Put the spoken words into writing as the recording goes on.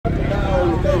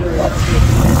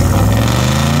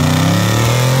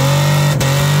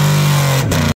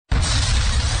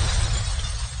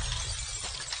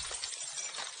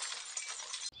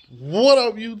What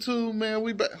up, YouTube, man?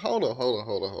 We back. Hold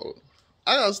on.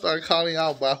 I gotta start calling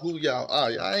out by who y'all are.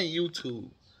 Y'all ain't YouTube.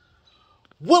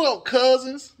 What up,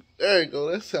 cousins? There you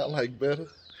go. That sound like better.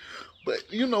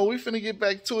 But, you know, we finna get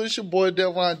back to it. It's your boy,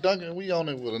 Devon Duncan. We on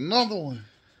it with another one.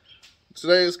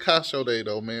 Today is CARSHOW day,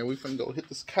 though, man. We finna go hit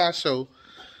this CARSHOW.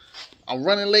 I'm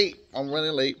running late.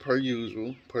 Per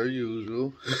usual.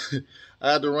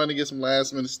 I had to run to get some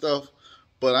last minute stuff.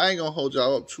 But I ain't gonna hold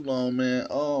y'all up too long, man.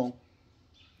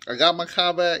 I got my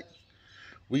car back.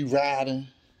 We riding.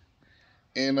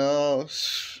 And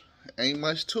ain't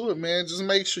much to it, man. Just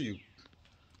make sure you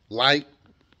like,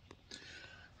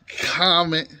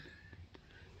 comment,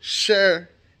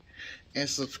 share, and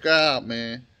subscribe,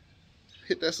 man.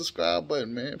 Hit that subscribe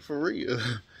button, man, for real.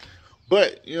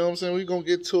 But, you know what I'm saying? We're going to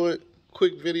get to it.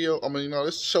 Quick video. I mean, you know,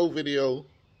 this show video.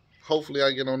 Hopefully I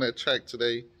get on that track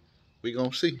today. We going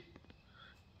to see.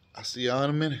 I'll see y'all in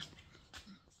a minute.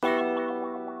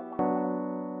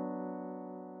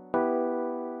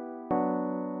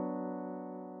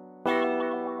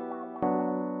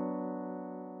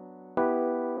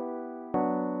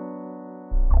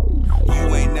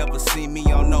 You ain't never seen me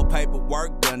on no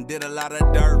paperwork. Done did a lot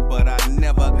of dirt, but I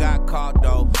never got caught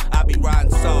though. I be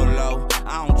riding solo.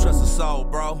 I don't trust a soul,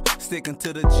 bro. Sticking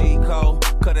to the G code,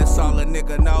 cause that's all a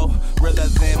nigga know. Realer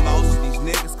than most of these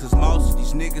niggas, cause most of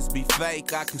these niggas be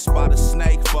fake. I can spot a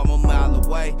snake from a mile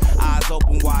away. Eyes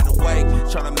open wide awake,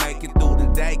 tryna make it through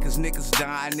the day, cause niggas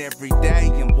dying every day.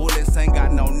 And bullets ain't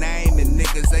got no name, and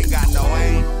niggas ain't got no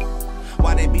aim.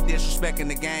 Why they be disrespecting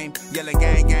the game? Yelling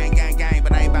gang,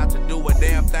 but I ain't about to do a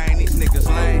damn thing. These niggas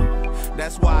lame.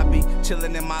 That's why I be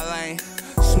chilling in my lane,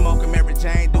 smoking Mary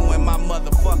Jane, doing my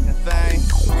motherfucking thing.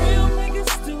 Real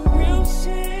niggas do real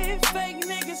shit. Fake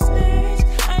niggas snitch.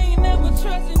 I ain't never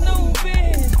trusted no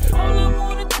bitch. All I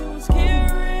wanna do is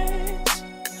get rich.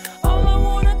 All I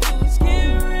wanna do is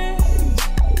get rich.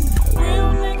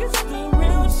 Real niggas do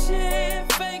real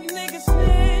shit. Fake niggas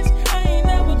snitch. I ain't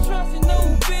never trusted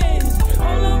no bitch.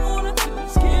 All I wanna do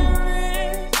is get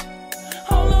rich.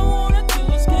 All I wanna do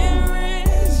is get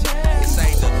rich. Yeah. This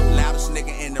ain't the loudest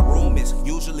nigga in the room. It's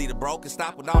usually the brokest.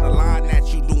 Stop with all the line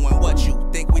that you doing what you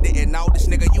think we didn't know. This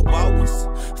nigga, you bogus.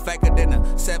 Faker than a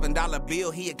 $7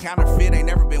 bill. He a counterfeit. Ain't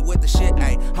never been with the shit.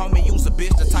 Ayy, homie, use a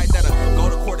bitch the type that'll go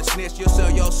to court and snitch. You'll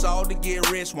sell your soul to get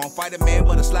rich. Won't fight a man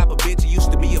but a slap a bitch. You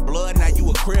used to be a blood, now you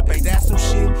a crip. Ain't that some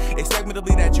shit? Expect me to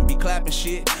believe that you be clapping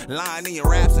shit, lying in your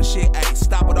raps and shit. Ayy,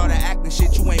 stop with all that acting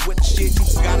shit. You ain't with the shit. You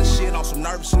just got a shit on some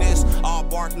nervousness. All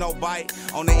bark, no bite.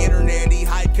 On the internet, he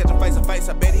hype. Catch him face to face.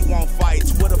 I bet he won't fight.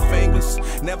 Twitter fingers.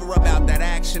 Never about that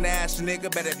action ass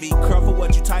nigga. Better be careful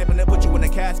what you typing. They put you in the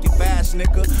casket fast,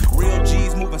 nigga. Real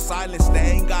G's moving silence. They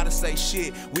ain't gotta say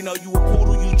shit. We know you a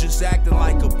poodle. You just acting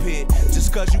like a pit.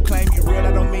 Just cause you claim you real,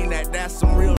 I don't mean that. That's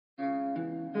some real.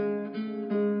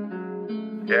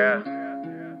 Yeah.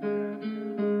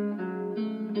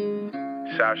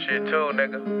 South shit too,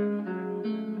 nigga.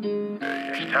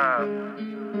 It's time.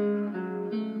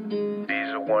 These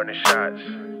are warning shots.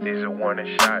 These are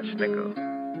warning shots, nigga.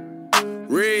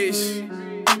 Rich,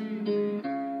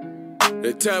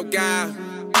 the tough guy.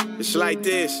 It's like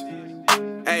this.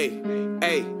 Hey,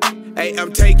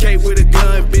 I'm TK with a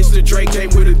gun, bitch, the Drake came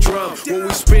with a drum. When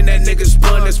we spin that nigga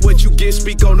spun, that's what you get,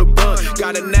 speak on the bun.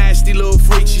 Got a nasty little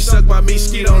freak, she sucked my meat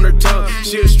skeet on her tongue.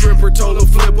 She a stripper, told her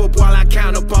flip up while I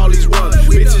count up all these ones.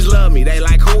 Bitches love me, they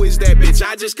like, who is that bitch?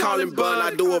 I just call him Bun.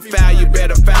 I do a foul, you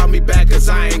better foul me back, cause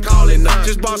I ain't calling none.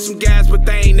 Just bought some gas, but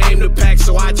they ain't named the pack,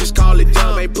 so I just call it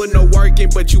dumb. Ain't put no work in,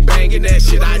 but you banging that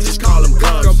shit, I just call them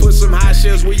guns. Gonna put some high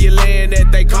shells where you laying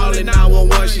that they callin'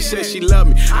 911. She said she love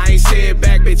me, I ain't say it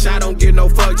back, bitch, I don't give no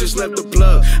fuck, just left the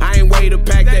plug. I ain't wait to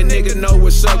pack, that nigga know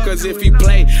what's up, cause if he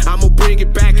play, I'ma bring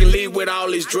it back and leave with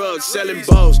all his drugs. Selling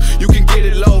bows, you can get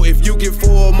it low, if you get 4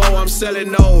 or more, I'm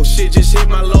selling those. Shit, just hit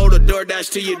my load, or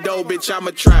DoorDash to your door, bitch, I'm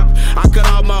a trapper. I cut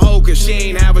off my hoe, cause she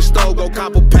ain't have a stove, go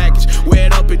cop a package, wear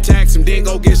it up and tax him, then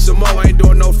go get some more. I ain't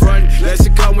doing no front, unless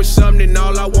it come with something,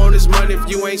 all I want is money. If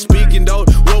you ain't speaking though,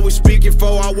 what we speaking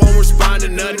for, I won't respond to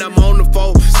nothing, I'm on the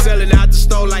phone, selling out the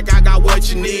store like I got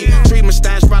what you need. Treat my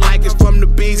stash spot like it's from the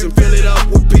bees and fill it up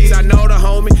with peas. I know the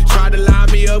homie tried to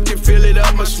line me up, can fill it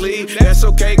up my sleeve. That's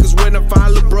okay, cause when I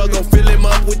find lil' bro, gon' fill him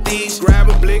up with these. Grab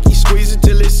a blicky, squeeze it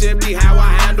till it's empty, how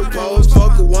I handle pose.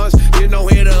 Fuck her once, you know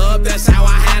hit her up, that's how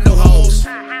I handle hoes.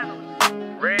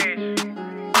 Rage.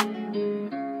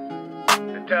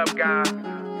 The tough guy.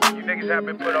 You niggas have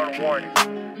been put on a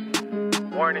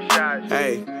warning. Warning shots.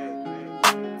 Hey,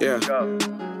 yeah. Go.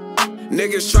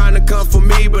 Niggas trying to come for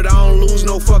me, but I don't lose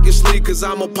no fucking sleep. Cause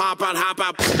I'ma pop out, hop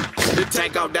out, the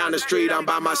tank out down the street, I'm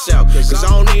by myself. Cause I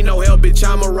don't need no help, bitch,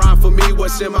 I'ma ride for me.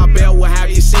 What's in my belt will have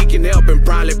you seeking help and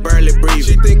probably barely breathe.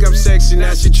 She think I'm sexy,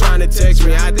 now she trying to text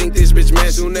me. I think this bitch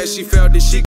mad. Soon as she felt that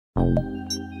she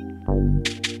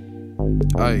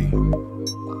Hey.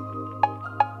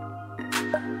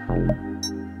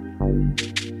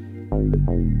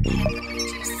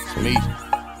 Me,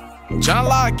 John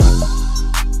Locke.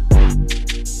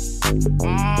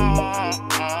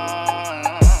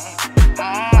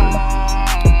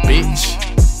 Bitch,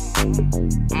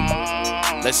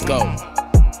 let's go.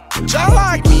 John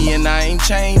like me and I ain't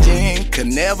changing, could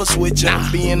never switch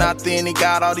up. Being authentic,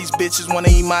 got all these bitches wanna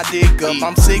eat my dick up.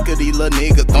 I'm sick of these little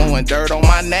niggas throwing dirt on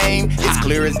my name. It's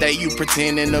clear as day you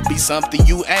pretending to be something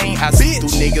you ain't. I see through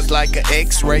niggas like an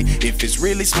X-ray. If it's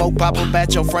really smoke, pop up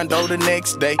at your front door the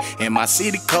next day. And my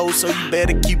city code, so you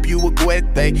better keep you a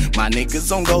guete. My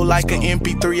niggas on go like an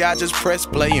MP3, I just press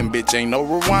play and bitch ain't no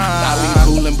rewind. I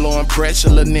be cool and blowing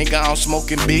pressure, little nigga, I'm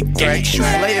smoking big crack. You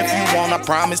play if you want, I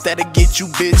promise that'll get you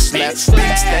bitch. Slap big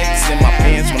stacks in my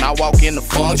pants when I walk in the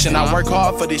function. I work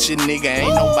hard for this shit, nigga.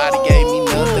 Ain't nobody gave me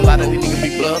nothing. A lot of these niggas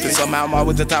be bluffing. Somehow I'm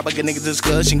always the topic of nigga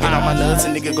discussion. Get on my nuts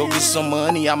and nigga go get some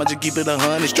money. I'ma just keep it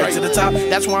 100 straight to the top.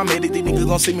 That's where I'm headed. These niggas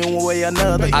gon' see me one way or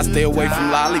another. I stay away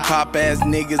from lollipop ass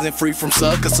niggas and free from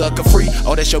sucker free.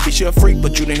 Oh, that show bitch, you a freak,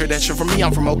 but you didn't hear that shit from me.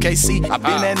 I'm from OKC. I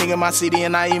been that nigga in my city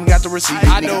and I even got the receipt.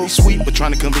 I know it's sweet, but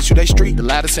trying to convince you they street. The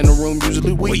loudest in the room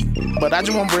usually weak, but I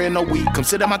just want bread, no wheat. Come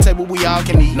sit at my table, we all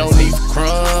can eat. No need for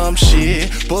crumb shit.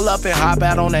 Pull up and hop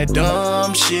out on that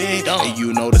dumb shit. And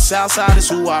you know the Southside is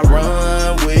who I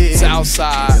run with.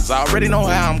 Southside, cause I already know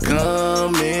how I'm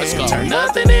coming. Let's go. Turn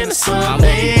nothing into something.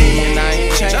 And I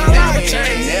ain't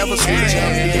changing. Never switch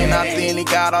up. Being authentic,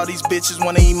 got all these bitches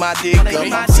wanna eat my dick up.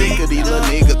 I'm sick of these little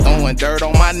niggas throwing dirt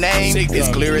on my name. It's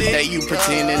clear as day you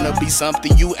pretending to be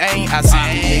something you ain't. I see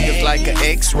these niggas like an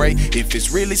X-ray. If it's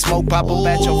really smoke, pop up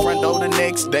at your front door the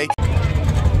next day.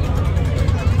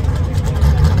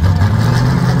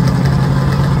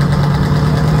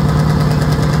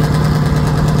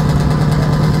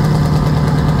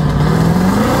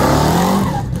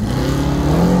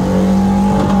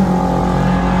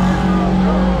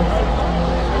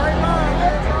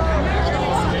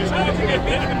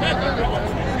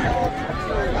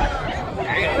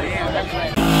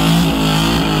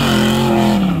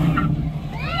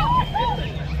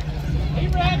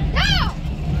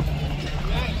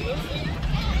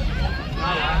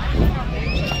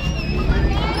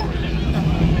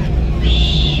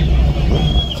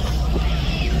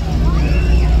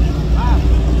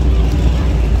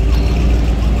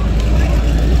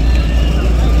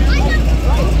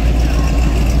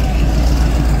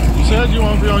 You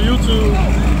want to be on YouTube?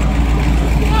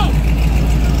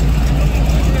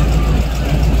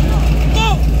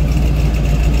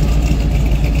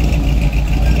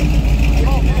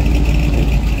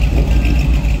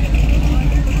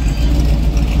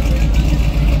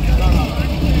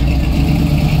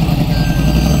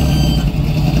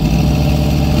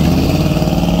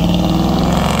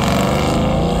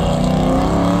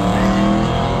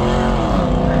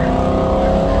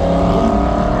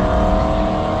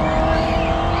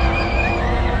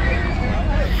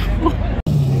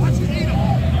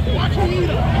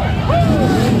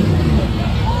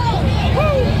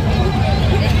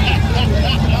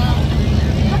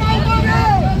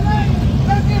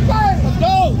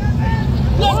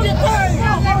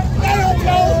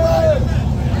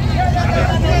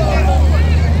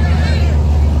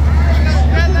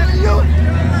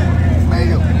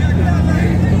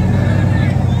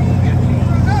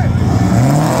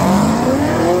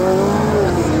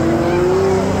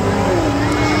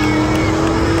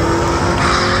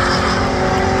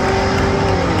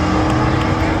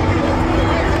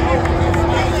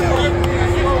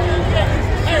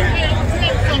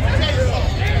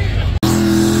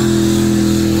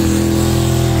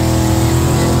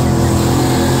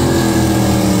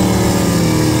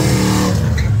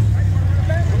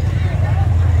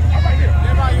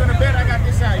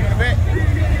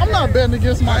 Betting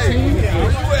against my team. Where you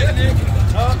at, nigga?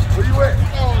 Where you at?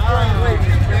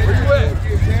 Where you at?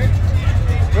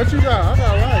 What you got? I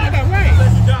got right. I got right.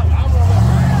 Let you down. I'm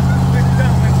gonna let you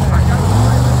down.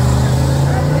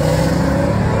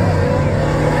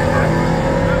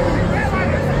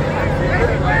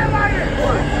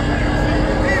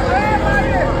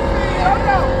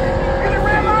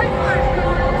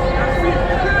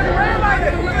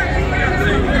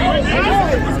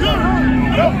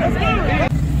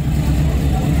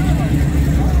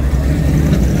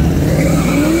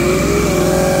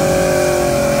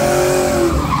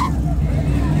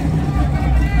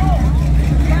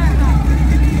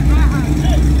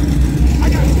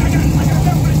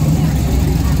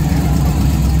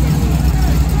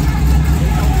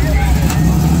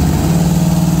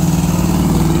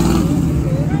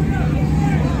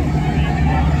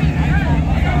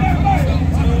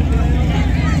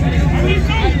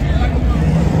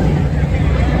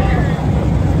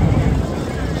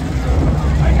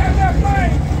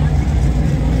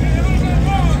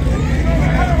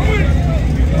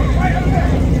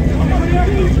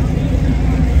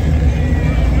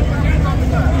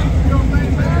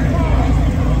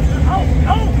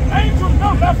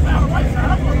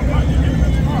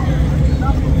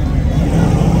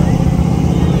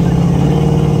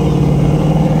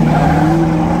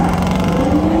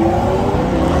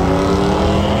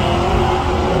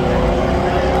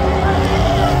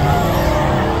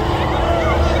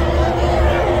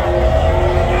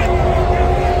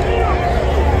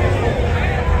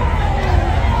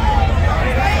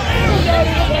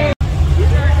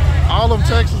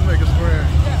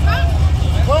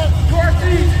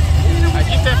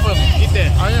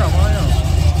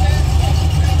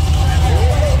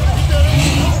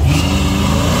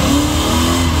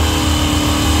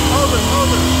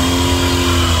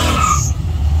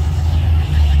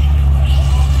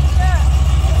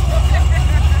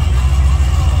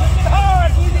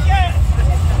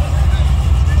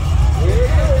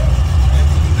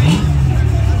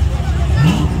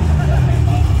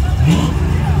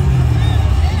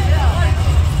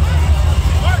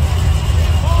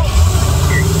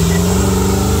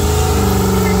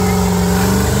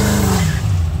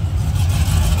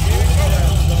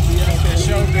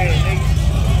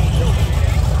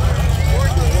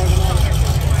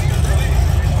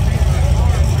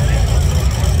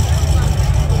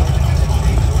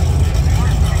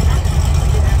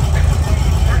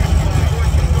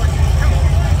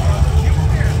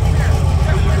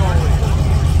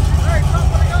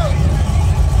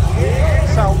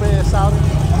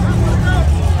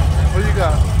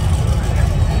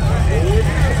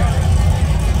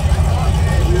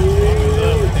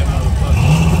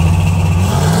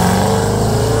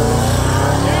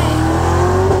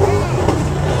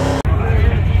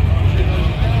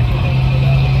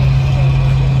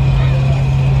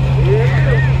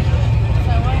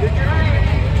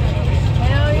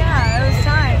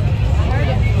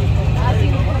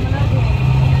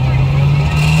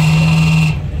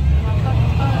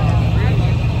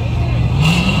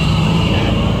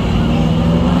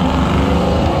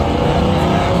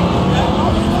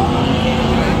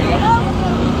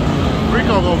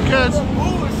 catch.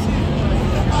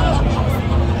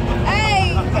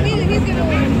 Hey, he's gonna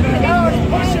win.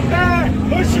 Push him down.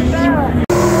 Push him down.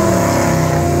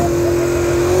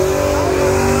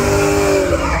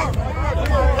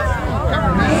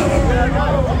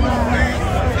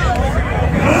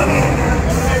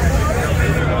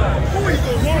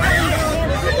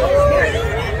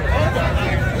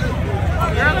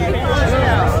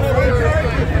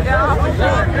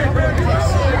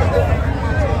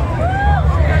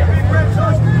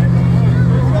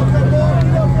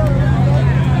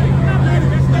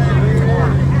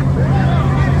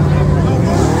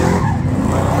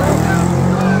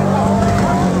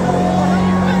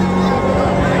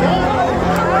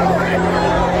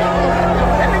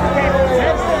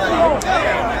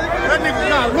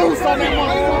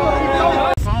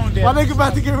 My nigga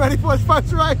about to get ready for his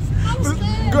first race.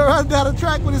 Go run down the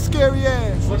track with his scary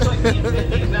ass.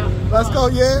 Let's go,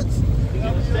 Yance.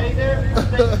 Stay there.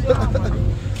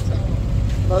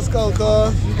 Let's go,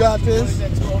 cuz. You got this. Put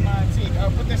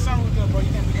that sunroof up, bro. You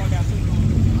can't be going down too.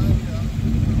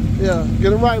 Yeah,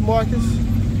 get him right, Marcus.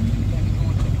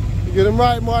 Get him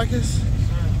right, Marcus.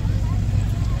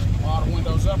 All the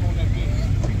windows up on that bitch.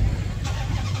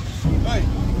 Hey,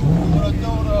 what I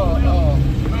told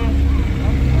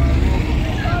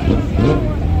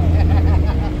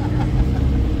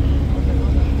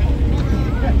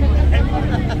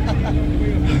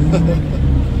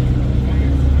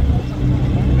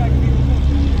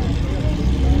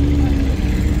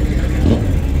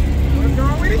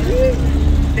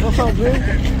What's up, G?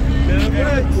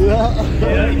 Yeah.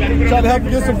 Trying to help you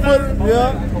get some footage.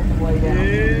 Yeah.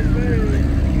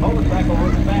 Hold it back a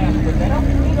little fast, but that don't,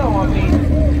 you know, I mean,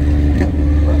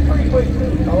 we're pretty quick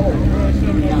too. Oh,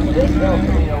 now this over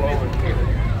here.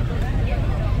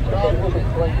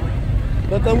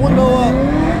 Let that window up.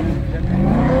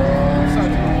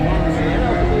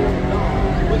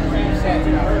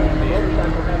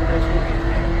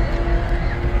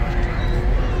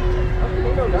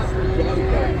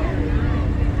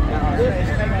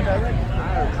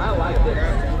 I like this.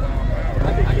 I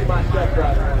can see myself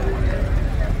driving one.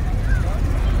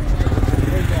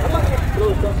 I'm not going to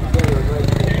throw something together right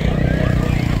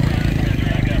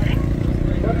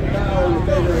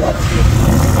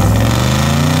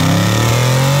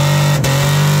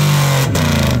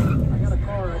I got a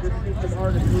car. I just need some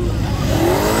artist moves.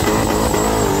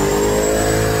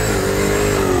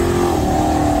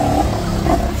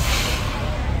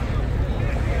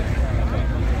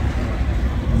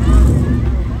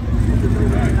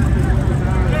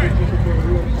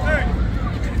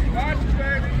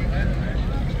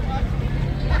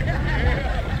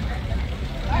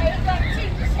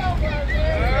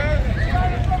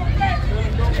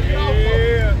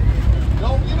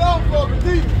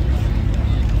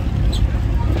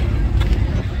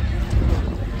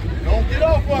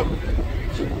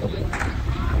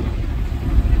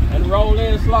 roll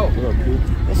in slow.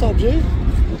 What's up, G?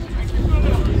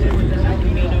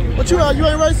 What you out? You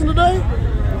ain't racing today?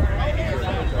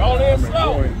 Roll in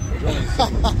slow.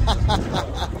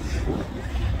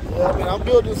 Yeah, I mean, I'm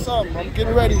building something. I'm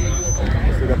getting ready.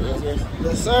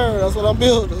 Yes, sir. That's what I'm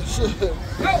building. Shit.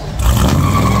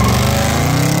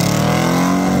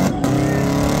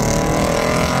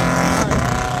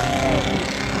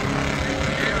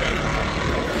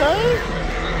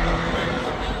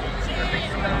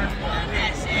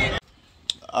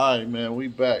 Alright, man, we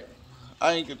back.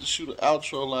 I ain't get to shoot an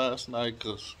outro last night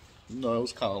because, you know, it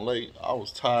was kind of late. I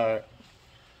was tired.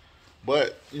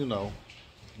 But, you know,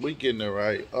 we getting it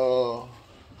right.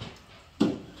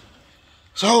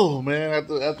 So, man, at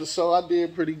the show, I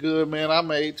did pretty good, man. I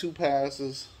made 2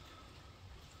 passes.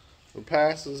 The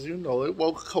passes, you know, it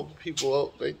woke a couple people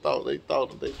up. They thought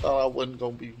I wasn't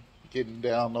going to be getting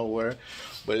down nowhere.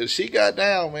 But she got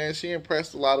down, man. She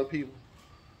impressed a lot of people.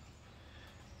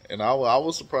 And I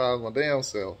was surprised my damn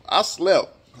self. I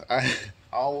slept. I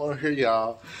don't want to hear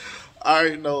y'all. I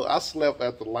already know I slept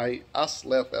at the light. That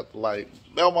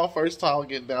was my first time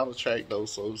getting down the track, though.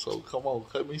 So come on,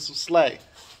 cut me some slack.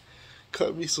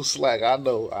 I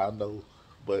know.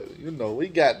 But, you know, we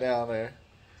got down there.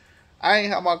 I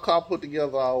ain't have my car put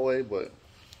together all the way, but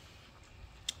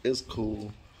it's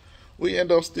cool. We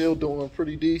end up still doing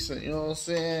pretty decent, you know what I'm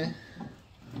saying?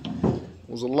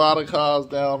 Was a lot of cars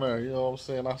down there, you know what I'm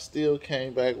saying? I still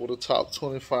came back with a top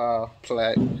 25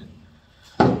 plaque.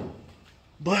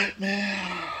 But,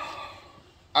 man,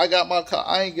 I got my car.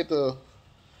 I ain't get to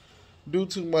do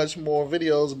too much more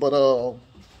videos, but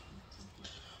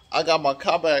I got my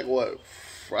car back,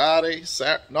 Friday?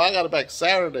 No, I got it back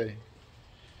Saturday.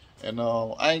 And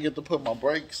I ain't get to put my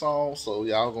brakes on, so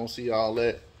y'all gonna see all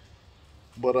that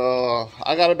But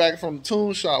I got it back from the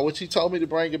tune shop, which he told me to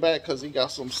bring it back because he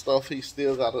got some stuff he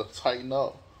still got to tighten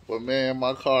up. But man,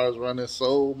 my car is running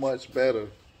so much better.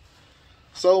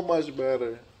 So much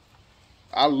better.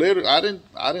 I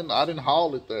didn't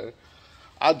haul it there.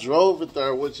 I drove it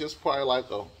there, which is probably like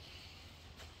a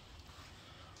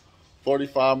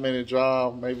 45-minute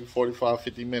drive, maybe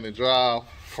 50-minute drive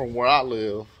from where I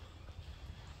live.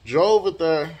 Drove it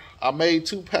there. I made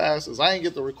 2 passes. I didn't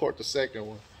get to record the second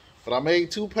one, but I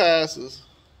made 2 passes,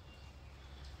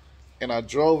 and I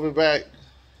drove it back,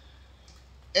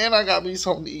 and I got me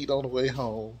something to eat on the way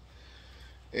home,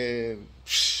 and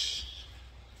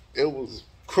it was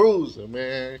cruising,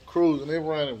 man, cruising. It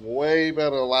running way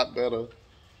better, a lot better.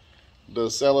 The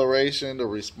acceleration, the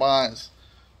response,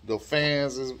 the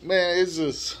fans is, man, it's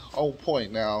just on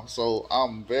point now. So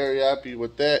I'm very happy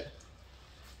with that.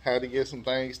 Had to get some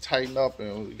things tightened up,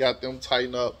 and we got them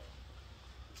tightened up.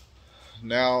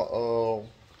 Now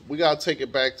we gotta take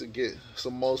it back to get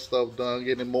some more stuff done,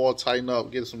 getting more tightened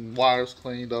up, get some wires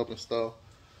cleaned up and stuff.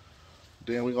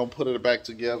 Then we're gonna put it back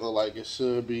together like it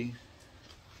should be.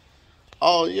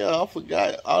 Oh yeah, I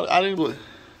forgot. I didn't put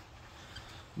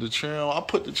the trim. I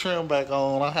put the trim back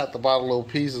on. I had to buy the little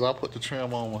pieces. I put the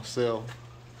trim on myself.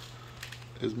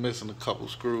 It's missing a couple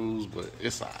screws, but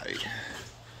it's alright.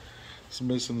 It's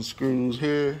missing the screws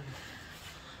here.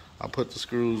 I put the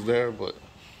screws there, but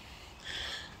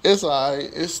it's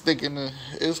alright. It's sticking.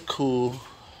 It's cool.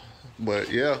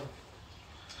 But yeah,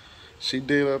 she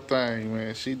did her thing,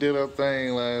 man. She did her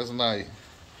thing last night.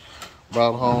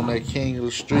 Brought home that king of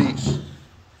the streets.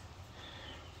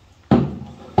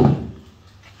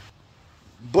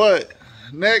 But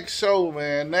next show,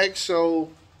 man. Next show,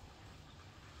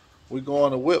 we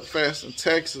going to Whip Fest in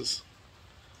Texas.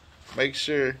 Make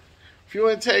sure if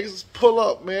you're in Texas, pull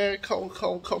up, man. Come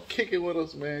kick it with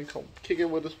us, man. Come kick it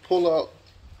with us. Pull up,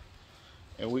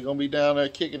 and we're gonna be down there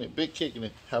kicking it, big kicking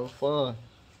it, having fun.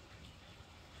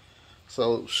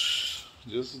 So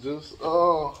just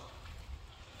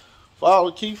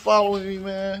keep following me,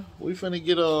 man. We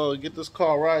finna get this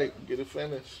car right, get it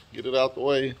finished, get it out the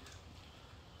way.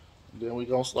 Then we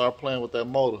gonna start playing with that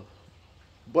motor.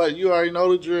 But you already know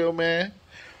the drill, man.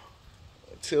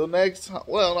 Until next time.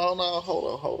 Well, no,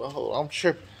 hold on. I'm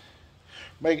tripping.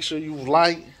 Make sure you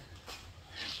like,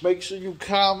 make sure you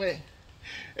comment,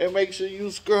 and make sure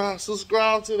you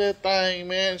subscribe to that thing,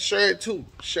 man. Share it too.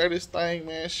 Share this thing,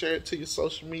 man. Share it to your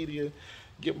social media.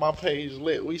 Get my page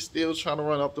lit. We still trying to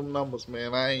run up them numbers,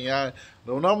 man.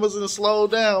 No numbers in slow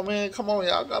down, man. Come on,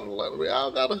 y'all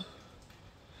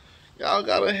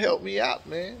gotta help me out,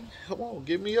 man. Come on,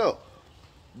 get me up.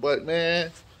 But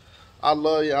man, I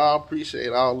love y'all. I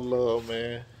appreciate all the love,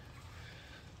 man.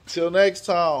 Till next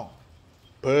time.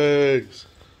 Peace.